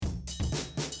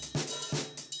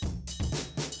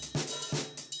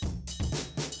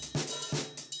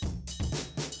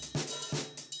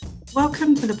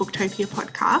Welcome to the Booktopia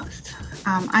podcast.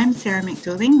 I'm Sarah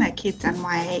McDouling, the Kids and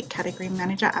YA Category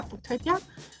Manager at Booktopia,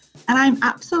 and I'm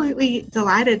absolutely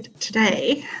delighted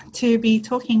today to be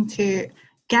talking to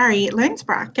Gary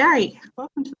Lernsborough. Gary,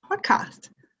 welcome to the podcast.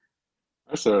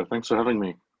 Hi Sarah, thanks for having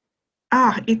me.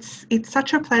 It's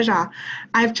such a pleasure.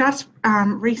 I've just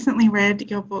recently read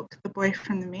your book, The Boy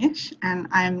from the Mish, and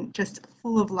I'm just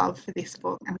full of love for this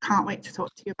book and can't wait to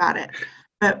talk to you about it.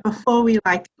 But before we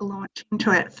launch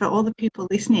into it, for all the people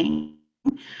listening,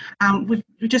 we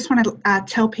just want to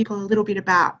tell people a little bit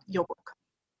about your book.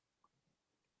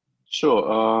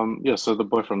 Sure. So The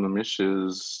Boy from the Mish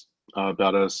is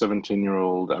about a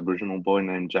 17-year-old Aboriginal boy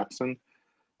named Jackson.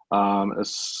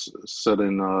 It's set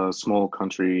in a small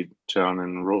country town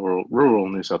in rural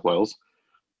New South Wales.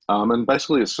 And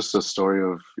basically it's just a story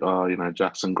of,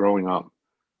 Jackson growing up.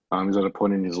 He's at a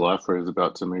point in his life where he's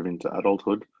about to move into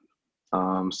adulthood.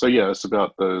 It's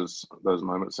about those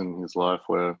moments in his life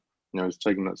where, he's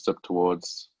taking that step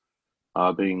towards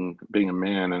being a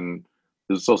man. And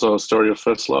it's also a story of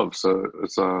first love. So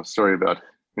it's a story about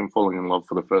him falling in love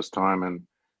for the first time and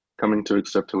coming to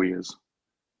accept who he is.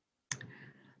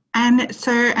 And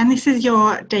this is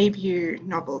your debut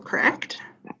novel, correct?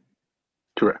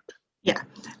 Correct. Yeah.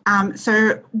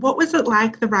 So what was it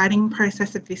like, the writing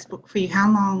process of this book for you?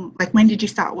 How long, when did you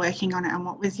start working on it, and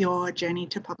what was your journey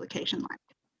to publication like?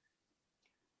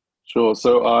 Sure.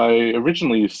 So I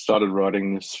originally started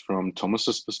writing this from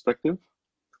Thomas's perspective.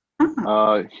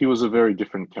 He was a very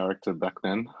different character back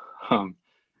then.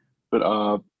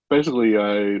 Basically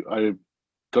I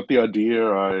got the idea,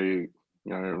 I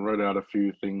wrote out a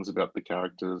few things about the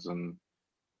characters and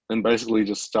then basically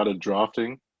just started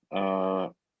drafting.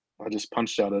 I just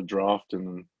punched out a draft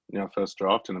and first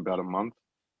draft in about a month.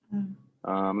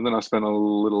 And then I spent a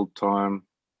little time,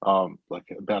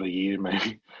 about a year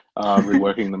maybe,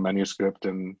 reworking the manuscript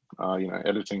and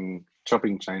editing,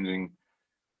 chopping, changing.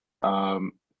 A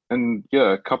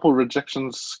couple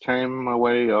rejections came my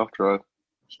way after I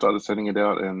started sending it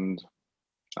out, and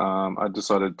I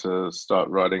decided to start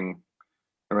writing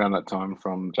around that time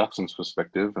from Jackson's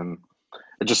perspective, and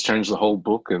it just changed the whole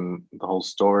book and the whole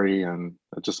story, and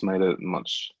it just made it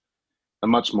a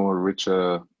much more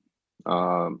richer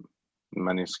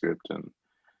manuscript. And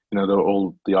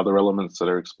all the other elements that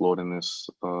are explored in this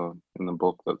in the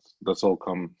book, that's all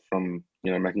come from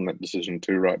making that decision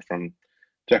to write from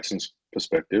Jackson's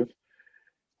perspective.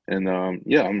 And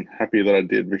I'm happy that I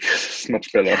did, because it's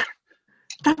much better.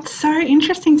 That's so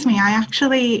interesting to me.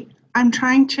 I'm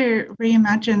trying to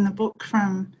reimagine the book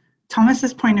from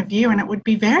Thomas's point of view, and it would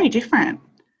be very different.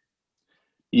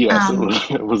 Yes,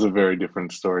 it was a very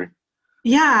different story.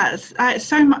 Yes,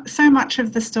 so much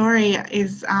of the story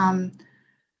is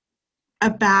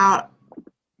about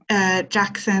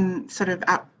Jackson sort of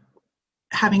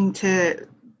having to,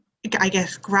 I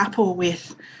guess, grapple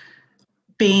with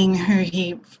being who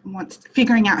he wants,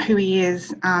 figuring out who he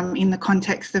is in the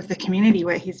context of the community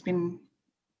where he's been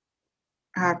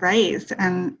raised.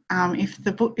 And if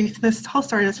this whole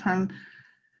story is from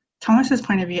Thomas's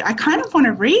point of view, I kind of want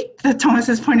to read the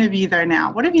Thomas's point of view though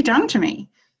now. What have you done to me?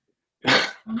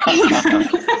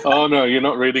 Oh no, you're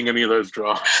not reading any of those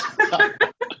drafts.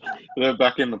 They're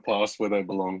back in the past where they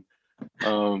belong.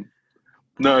 It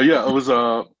was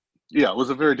a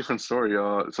very different story.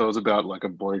 So it was about a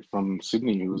boy from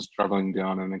Sydney who was traveling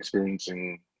down and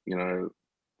experiencing,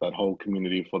 that whole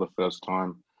community for the first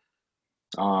time.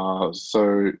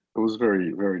 So it was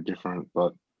very, very different.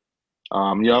 But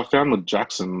I found with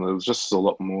Jackson, there was just a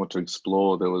lot more to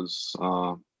explore. There was,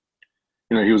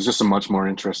 he was just a much more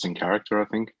interesting character, I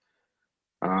think.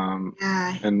 And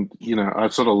I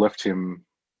sort of left him.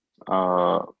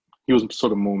 He was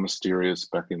sort of more mysterious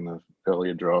back in the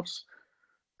earlier drafts.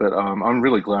 But I'm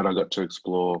really glad I got to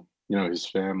explore, his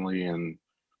family and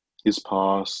his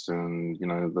past, and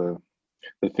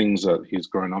the things that he's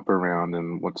grown up around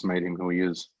and what's made him who he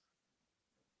is.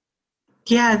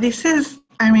 Yeah, this is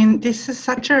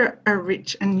such a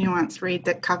rich and nuanced read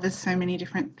that covers so many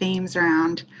different themes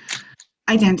around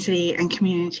identity and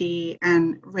community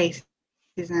and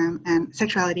racism and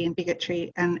sexuality and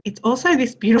bigotry. And it's also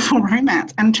this beautiful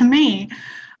romance. And to me,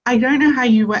 I don't know how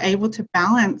you were able to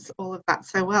balance all of that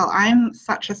so well. I'm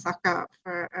such a sucker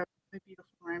for a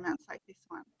beautiful romance like this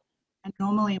one. And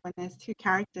normally when there's two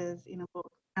characters in a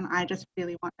book and I just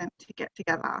really want them to get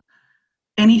together,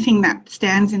 anything that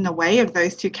stands in the way of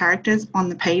those two characters on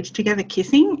the page together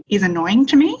kissing is annoying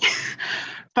to me.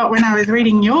 But when I was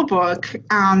reading your book,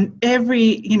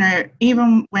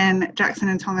 even when Jackson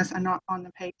and Thomas are not on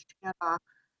the page together,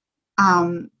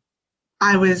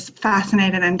 I was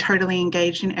fascinated and totally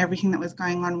engaged in everything that was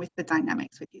going on with the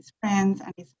dynamics with his friends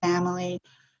and his family,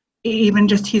 even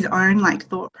just his own like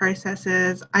thought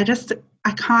processes. I just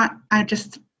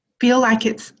feel like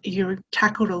you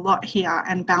tackled a lot here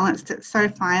and balanced it so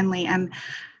finely. And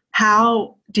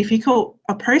how difficult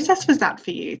a process was that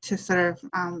for you to sort of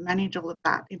manage all of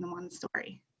that in the one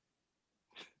story?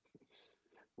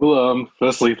 Well,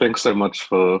 firstly, thanks so much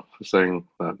for saying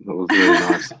that. That was really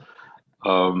nice.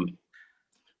 Um,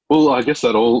 well, I guess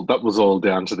that was all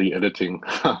down to the editing.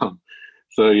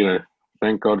 So,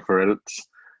 thank God for edits.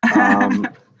 Um,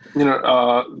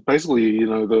 basically,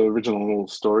 the original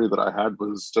story that I had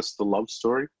was just the love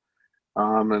story.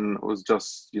 And it was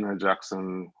just,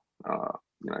 Jackson, uh,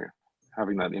 you know,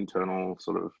 having that internal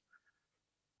sort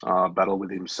of battle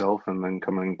with himself and then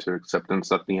coming to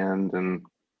acceptance at the end. And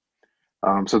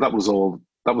so that was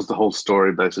the whole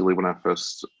story basically when I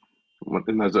first went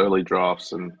in those early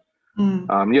drafts. And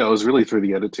Mm. yeah, it was really through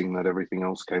the editing that everything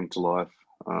else came to life.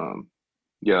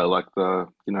 Yeah, like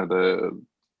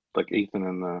like Ethan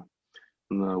and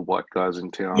the white guys in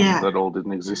town, Yeah. that all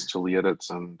didn't exist till the edits.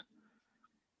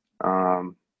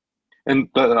 Um,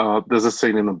 there's a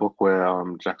scene in the book where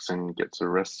Jackson gets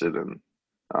arrested, and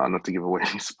not to give away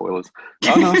any spoilers.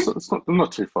 Oh no, it's not. I'm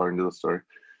not too far into the story.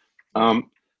 Um,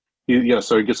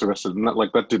 so he gets arrested, and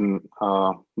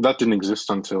that didn't exist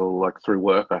until like through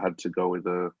work. I had to go with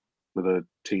a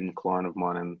teen client of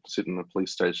mine and sit in the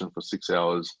police station for 6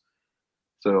 hours.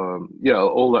 So yeah,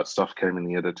 all that stuff came in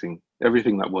the editing.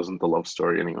 Everything that wasn't the love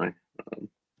story, anyway.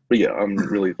 But yeah, I'm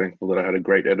really thankful that I had a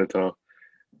great editor.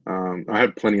 I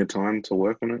had plenty of time to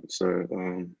work on it, so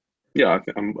yeah,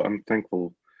 I'm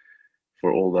thankful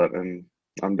for all that, and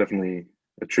I'm definitely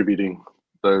attributing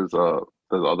those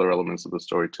other elements of the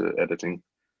story to editing.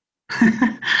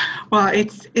 Well,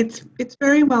 it's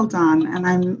very well done,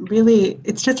 and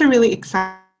it's just a really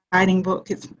exciting book.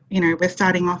 We're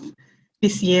starting off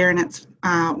this year, and it's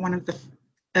one of the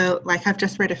like I've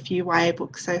just read a few YA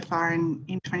books so far in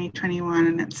 2021,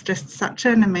 and it's just such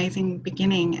an amazing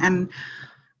beginning. And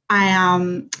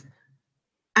I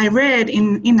I read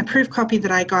in the proof copy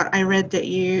that I got, I read that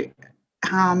you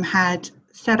had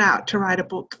set out to write a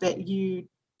book that you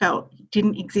felt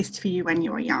didn't exist for you when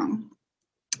you were young.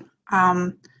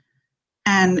 Um,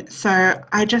 And so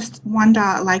I just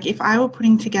wonder, like, if I were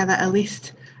putting together a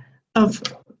list of,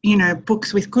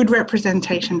 books with good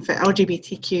representation for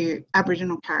LGBTQ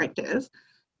Aboriginal characters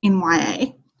in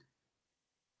YA,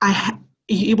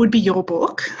 it would be your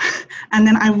book, and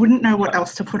then I wouldn't know what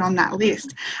else to put on that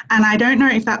list. And I don't know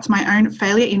if that's my own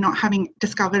failure in not having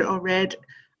discovered or read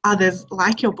others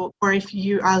like your book, or if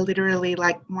you are literally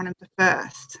like one of the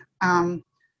first.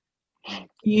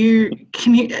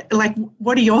 Like,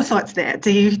 what are your thoughts there?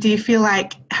 Do you feel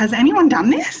like, has anyone done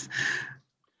this?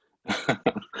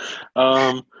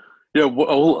 um, yeah,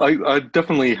 well, I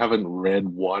definitely haven't read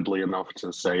widely enough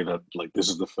to say that like this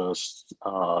is the first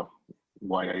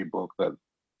YA book that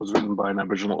was written by an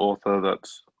Aboriginal author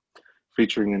that's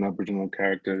featuring an Aboriginal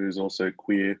character who's also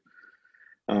queer.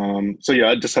 So yeah,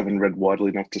 I just haven't read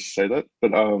widely enough to say that.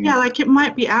 But Yeah, like it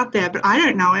might be out there, but I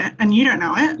don't know it and you don't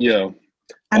know it. yeah,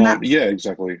 And that's yeah,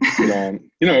 exactly. But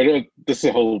this is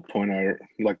the whole point. I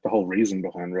like the whole reason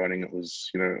behind writing it was,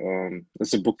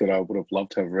 it's a book that I would have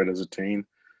loved to have read as a teen.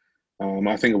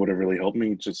 I think it would have really helped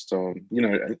me just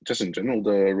in general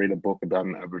to read a book about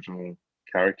an Aboriginal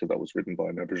character that was written by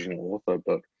an Aboriginal author,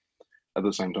 but at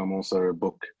the same time also a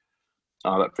book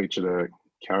that featured a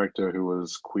character who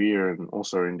was queer and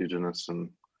also Indigenous. And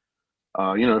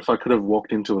if I could have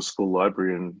walked into a school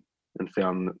library and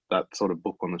found that sort of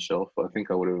book on the shelf, I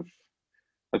think I would have.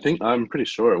 I'm pretty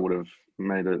sure it would have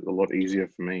made it a lot easier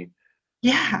for me.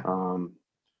 yeah. Um,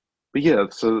 but yeah,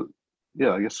 so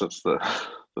yeah, I guess that's the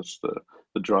that's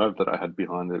the drive that I had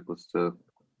behind it was to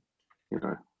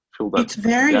fill that It's gap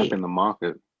very in the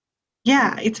market.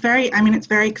 yeah, it's very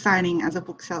exciting as a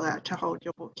bookseller to hold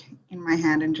your book in my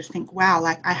hand and just think, wow,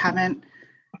 like I haven't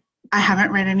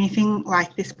read anything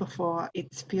like this before.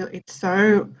 It's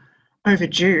so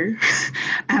overdue.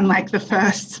 And like the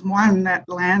first one that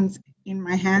lands in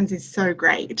my hands is so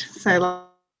great. So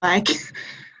like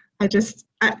I just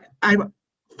I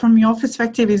from your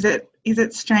perspective, is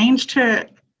it strange to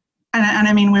and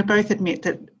I mean we both admit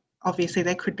that obviously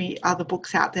there could be other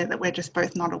books out there that we're just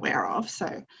both not aware of.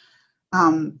 So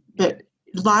but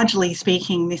largely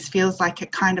speaking, this feels like a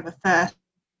kind of a first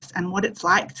and what it's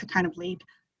like to kind of lead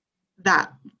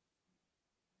that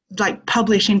like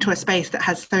publish into a space that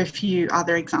has so few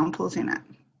other examples in it.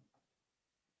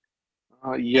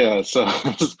 Yeah, so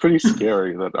it's pretty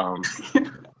scary that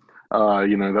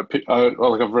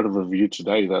like I've read a review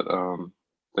today that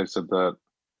they said that,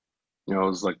 you know, it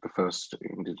was like the first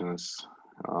Indigenous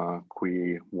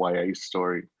queer YA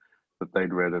story that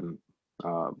they'd read, and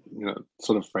you know,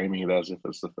 sort of framing it as if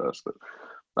it's the first. But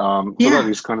so that Yeah.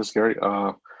 is kind of scary.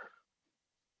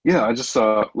 Yeah, I just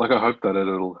like, I hope that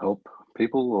it'll help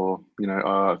people, or you know,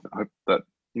 I hope that,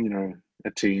 you know,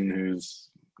 a teen who's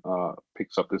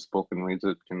picks up this book and reads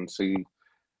it can see, you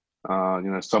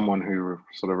know, someone who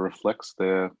sort of reflects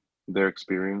their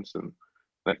experience and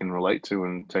they can relate to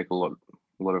and take a lot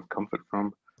of comfort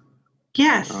from.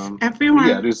 Yes, But yeah, everyone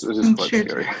it is quite should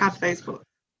scary. have those books.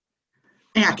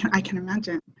 Yeah, I can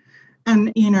imagine.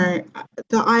 And, you know,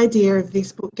 the idea of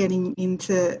this book getting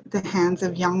into the hands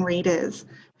of young readers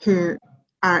who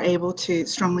are able to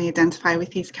strongly identify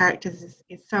with these characters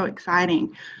is so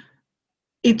exciting.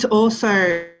 It's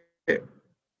also,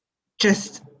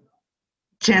 just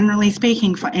generally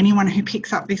speaking, for anyone who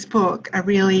picks up this book, a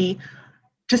really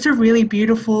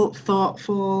beautiful,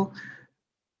 thoughtful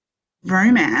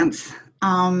romance,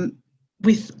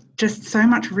 with just so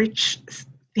much rich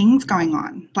things going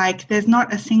on. Like, there's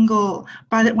not a single,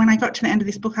 when I got to the end of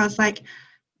this book, I was like,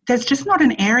 there's just not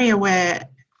an area where,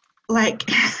 like,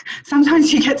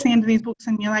 sometimes you get to the end of these books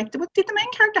and you're like, did the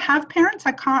main character have parents?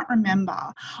 I can't remember.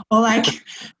 Or like,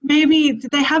 maybe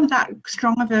did they have that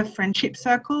strong of a friendship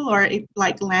circle, or it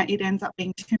ends up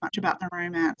being too much about the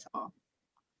romance. Or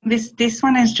this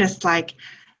one is just like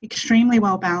extremely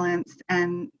well balanced,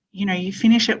 and you know, you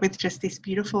finish it with just this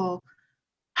beautiful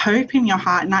hope in your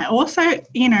heart. And I also,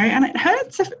 you know, and it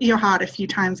hurts your heart a few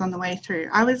times on the way through.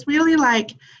 I was really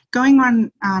like going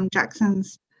on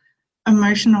Jackson's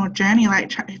emotional journey,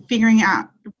 like figuring out,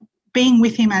 being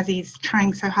with him as he's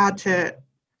trying so hard to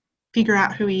figure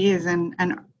out who he is and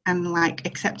like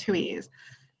accept who he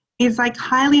is like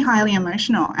highly, highly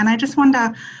emotional. And I just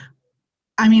wonder,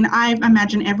 I mean, I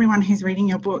imagine everyone who's reading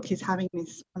your book is having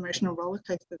this emotional roller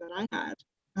coaster that I had.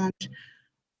 And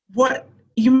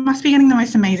you must be getting the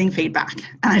most amazing feedback.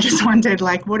 And I just wondered,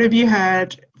 like, what have you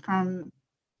heard from,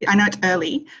 I know it's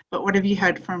early, but what have you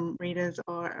heard from readers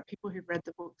or people who've read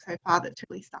the book so far that's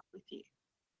really stuck with you?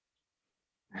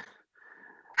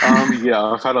 Yeah,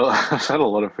 I've had a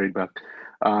lot of feedback.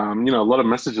 You know, a lot of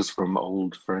messages from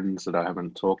old friends that I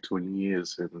haven't talked to in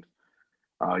years, and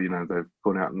you know, they've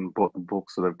gone out and bought the book,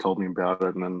 so they've told me about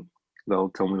it, and then they'll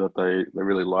tell me that they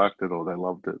really liked it or they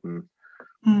loved it. And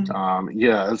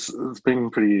yeah, it's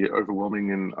been pretty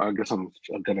overwhelming, and I guess I'm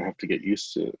gonna have to get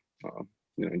used to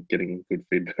you know, getting good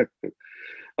feedback. But,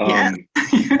 Yeah.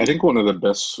 I think one of the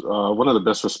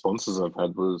best responses I've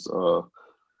had was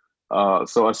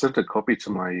so I sent a copy to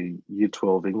my Year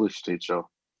 12 English teacher,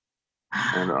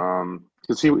 and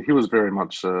because he was very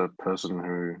much a person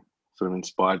who sort of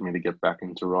inspired me to get back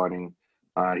into writing.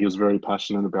 He was very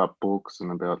passionate about books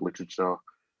and about literature,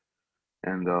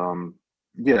 and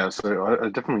yeah, so I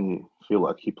definitely feel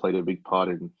like he played a big part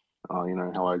in you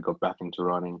know, how I got back into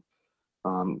writing.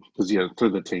 Because yeah,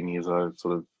 through the teen years, I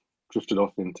sort of drifted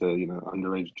off into, you know,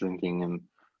 underage drinking and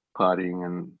partying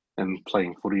and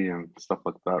playing footy and stuff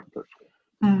like that. But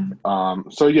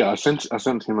so yeah, I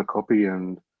sent him a copy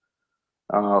and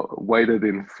waited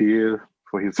in fear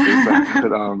for his feedback.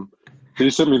 But he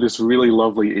sent me this really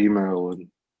lovely email,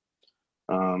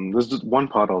 and there's just one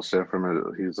part I'll share from it.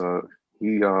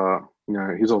 He you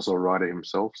know, he's also a writer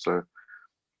himself, so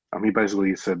he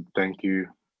basically said thank you,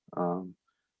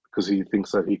 because he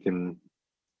thinks that he can,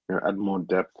 you know, add more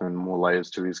depth and more layers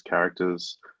to his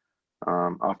characters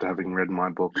after having read my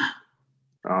book.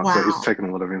 So he's Wow. taken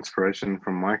a lot of inspiration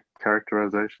from my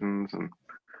characterizations, and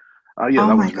yeah, Oh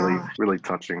that my was really, gosh. really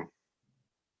touching.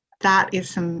 That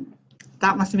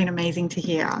must have been amazing to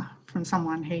hear from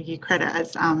someone who you credit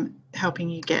as helping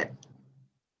you get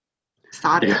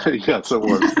started. Yeah, yes, it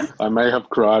was. I may have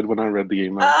cried when I read the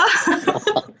email.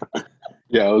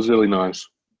 Yeah, it was really nice.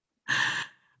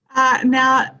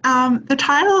 Now, the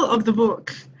title of the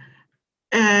book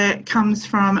comes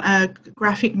from a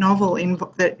graphic novel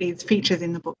that is features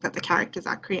in the book that the characters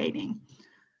are creating.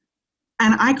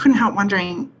 And I couldn't help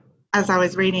wondering as I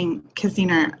was reading, because, you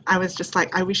know, I was just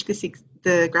like, I wish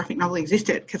the graphic novel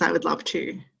existed, because I would love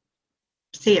to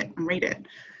see it and read it.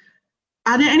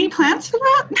 Are there any plans for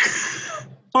that?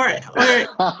 or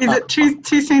is it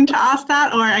too soon to ask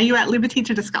that, or are you at liberty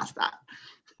to discuss that?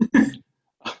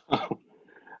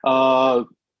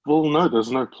 Well, no,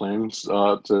 there's no plans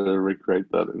to recreate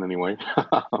that in any way.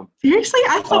 Seriously?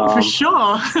 I thought for um,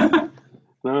 sure.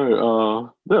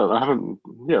 no, yeah, I haven't.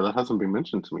 Yeah, that hasn't been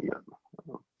mentioned to me yet.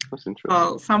 That's interesting.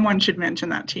 Well, someone should mention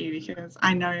that to you, because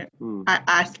I know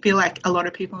I feel like a lot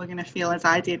of people are going to feel as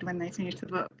I did when they finished the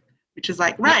book, which is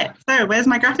like, right, so where's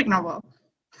my graphic novel?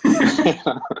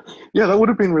 Yeah, that would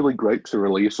have been really great to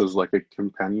release as like a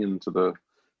companion to the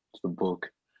book.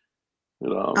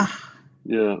 But, Ah,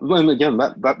 yeah, and again,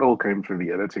 that all came through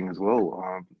the editing as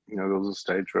well. There was a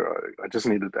stage where I just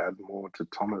needed to add more to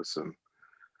Thomas, and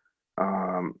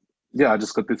yeah, I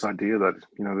just got this idea that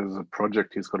there's a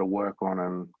project he's got to work on,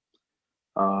 and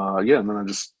yeah, and then I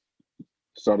just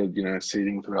started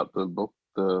seeding throughout the book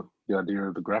the idea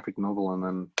of the graphic novel, and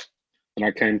then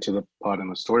I came to the part in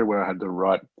the story where I had to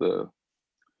write the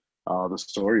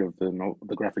story of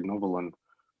the graphic novel, and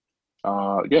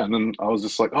yeah, and then I was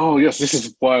just like, oh yes, this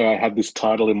is why I had this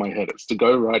title in my head. It's to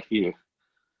go right here.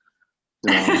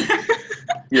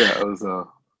 Yeah, it was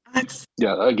that's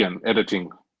yeah, again, editing.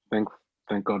 Thank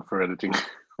God for editing.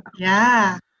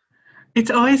 yeah.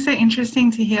 It's always so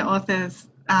interesting to hear authors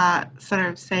sort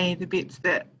of say the bits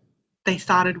that they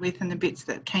started with and the bits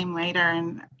that came later.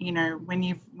 And when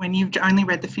you've only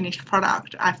read the finished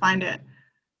product,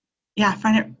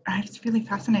 it's really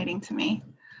fascinating to me.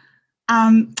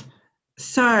 Um,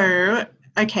 so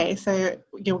okay, so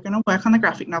you're going to work on the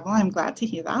graphic novel. I'm glad to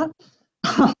hear that.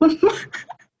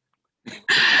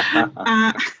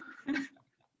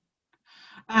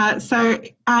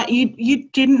 uh, you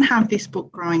didn't have this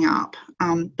book growing up,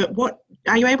 but what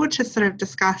are you able to sort of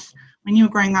discuss when you were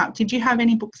growing up? Did you have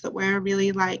any books that were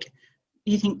really like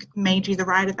you think made you the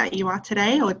writer that you are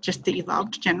today, or just that you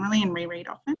loved generally and reread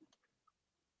often?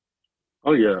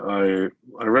 Oh yeah, I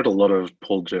read a lot of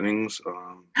Paul Jennings.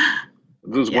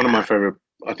 This was one of my Yeah. favorite.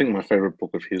 I think my favorite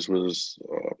book of his was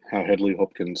How Hedley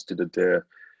Hopkins Did It Dare.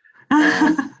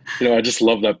 Um, I just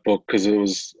love that book because it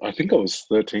was. I think I was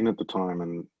 13 at the time,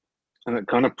 and it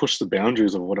kind of pushed the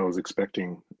boundaries of what I was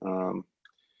expecting.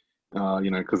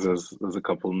 Because there's a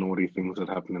couple of naughty things that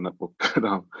happen in that book.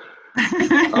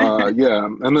 But, yeah,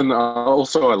 and then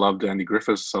also I loved Andy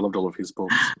Griffiths. I loved all of his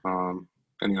books. And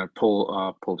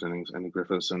Paul Jennings, Andy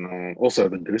Griffiths, and also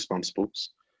the Goosebumps books.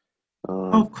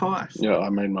 Of course. Yeah, I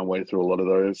made my way through a lot of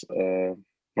those.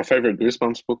 My favorite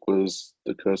Goosebumps book was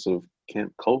The Curse of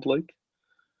Camp Cold Lake.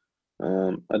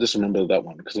 I just remember that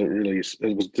one because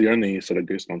it was the only sort of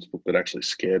Goosebumps book that actually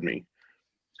scared me.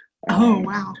 Oh, Um,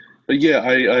 wow. but yeah,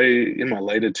 I in my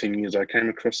later teen years, I came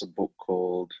across a book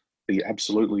called The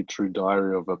Absolutely True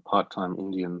Diary of a Part-Time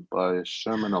Indian by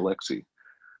Sherman Alexie.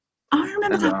 I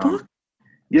remember And that book.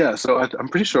 yeah, so I'm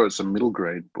pretty sure it's a middle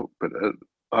grade book, but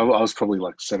I was probably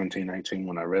like 17, 18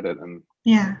 when I read it, and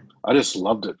Yeah. I just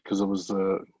loved it because it was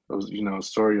a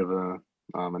story of a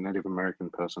Native American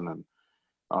person and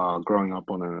growing up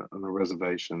on a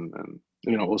reservation, and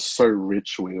it was so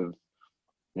rich with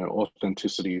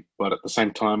authenticity, but at the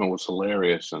same time it was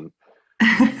hilarious, and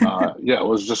yeah, it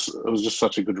was just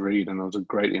such a good read, and it was a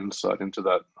great insight into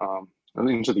that and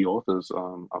into the author's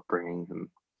upbringing,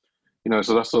 and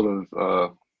so that sort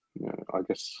of I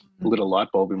guess lit a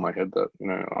light bulb in my head that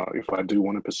if I do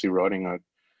want to pursue writing,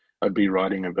 I'd be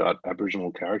writing about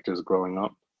Aboriginal characters growing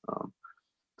up. Um,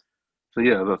 so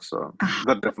yeah,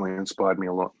 that definitely inspired me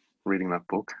a lot reading that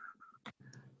book.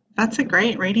 That's a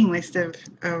great reading list of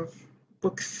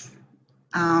books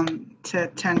to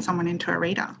turn someone into a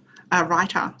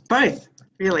writer, both,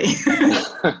 really.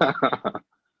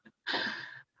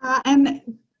 And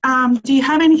do you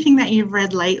have anything that you've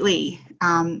read lately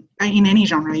in any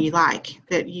genre you like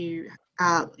that you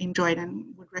enjoyed and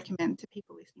would recommend to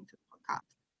people listening to the podcast?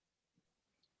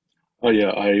 Oh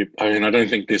yeah, I mean I don't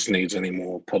think this needs any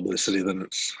more publicity than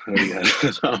it's already had.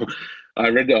 I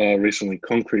read recently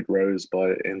Concrete Rose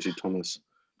by Angie Thomas.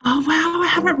 Oh, wow, I Uh,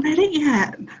 haven't read it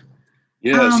yet.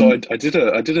 yeah, so Um, I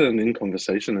did an in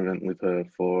conversation event with her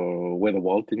for Where the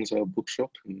Wild Things Are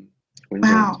bookshop in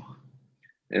Queensland, wow.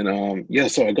 and yeah,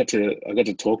 so I got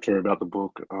to talk to her about the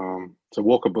book. So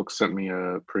Walker Books sent me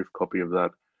a proof copy of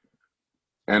that,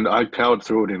 and I powered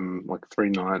through it in like 3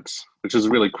 nights, which is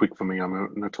really quick for me. I'm a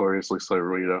notoriously slow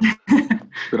reader.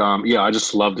 But yeah, I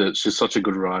just loved it. She's such a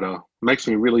good writer. Makes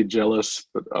me really jealous.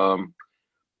 But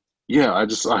yeah,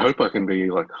 I hope I can be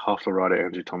like half the writer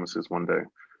Angie Thomas is one day.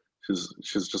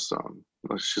 She's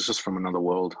just from another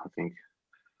world, I think.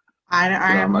 But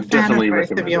I'm I a fan of definitely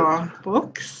both of recommend it. your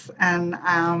books, and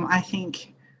I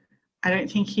don't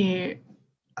think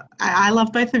I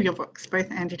love both of your books,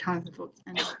 both Angie Thomas' books,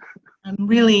 and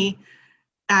really.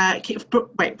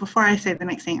 Wait, before I say the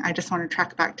next thing, I just want to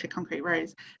track back to Concrete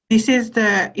Rose. It's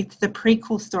the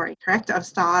prequel story, correct, of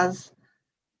Star's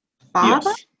father?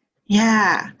 Yes.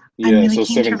 Yeah, I'm Yeah. really So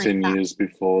keen to read 17 that. years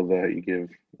before that you give.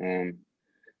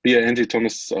 But yeah, Angie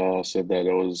Thomas said that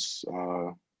it was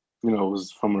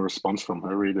from a response from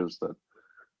her readers that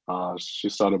she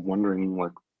started wondering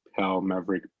like how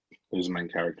Maverick, who's the main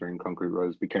character in Concrete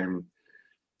Rose, became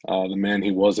the man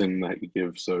he was in That You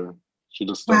Give. So She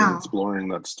just started Wow. exploring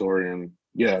that story, and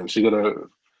yeah, she got a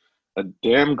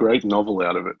damn great novel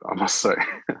out of it, I must say.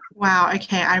 Wow.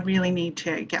 Okay. I really need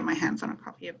to get my hands on a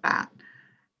copy of that.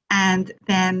 And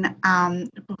then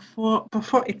before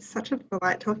it's such a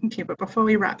delight talking to you, but before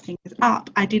we wrap things up,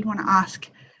 I did want to ask,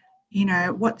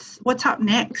 what's up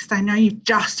next? I know you've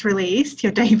just released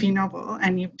your debut novel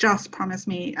and you've just promised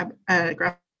me a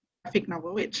graphic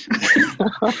novel, which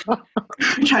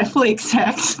I fully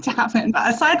expect to happen. But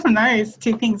aside from those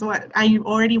two things, what are you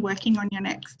already working on your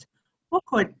next book,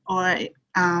 or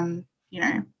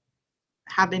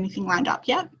have anything lined up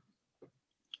yet?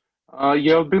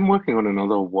 Yeah, I've been working on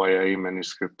another YA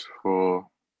manuscript for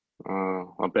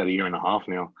about a year and a half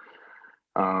now.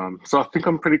 So I think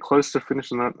I'm pretty close to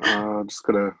finishing that. I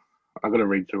gotta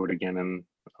read through it again and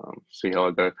see how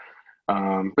I go.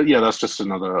 But yeah, that's just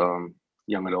another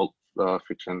young adult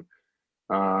fiction.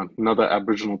 Another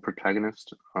Aboriginal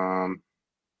protagonist. But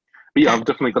yeah, I've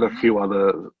definitely got a few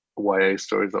other YA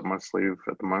stories up my sleeve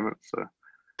at the moment. So,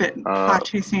 but far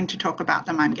too soon to talk about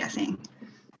them, I'm guessing.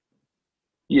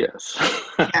 Yes.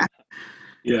 Yeah.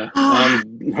 Yeah.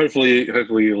 Hopefully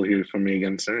you'll hear from me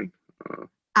again soon.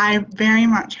 I very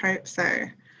much hope so.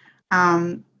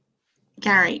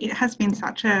 Gary, it has been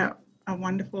such a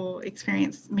wonderful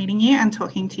experience meeting you and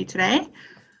talking to you today.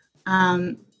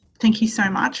 Thank you so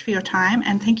much for your time,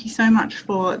 and thank you so much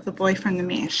for The Boy from the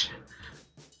Mish.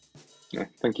 Yeah,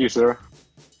 thank you, Sarah.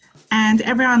 And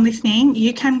everyone listening,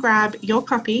 you can grab your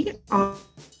copy of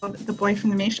The Boy from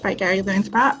the Mish by Gary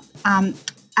Lunsbrough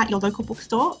at your local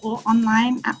bookstore or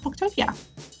online at Booktopia.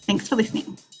 Thanks for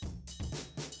listening.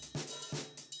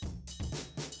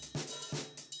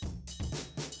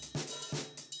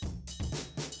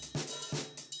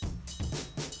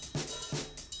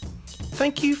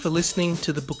 Thank you for listening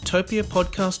to the Booktopia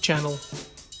podcast channel.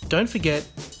 Don't forget,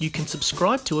 you can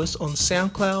subscribe to us on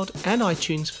SoundCloud and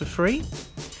iTunes for free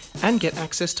and get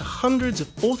access to hundreds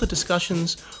of author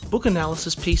discussions, book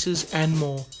analysis pieces, and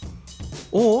more.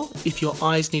 Or, if your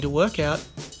eyes need a workout,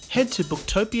 head to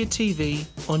Booktopia TV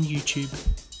on YouTube.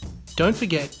 Don't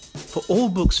forget, for all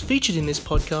books featured in this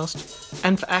podcast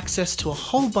and for access to a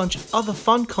whole bunch of other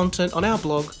fun content on our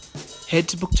blog, head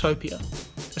to Booktopia,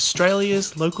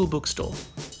 Australia's local bookstore,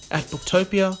 at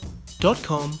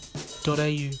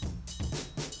booktopia.com.au.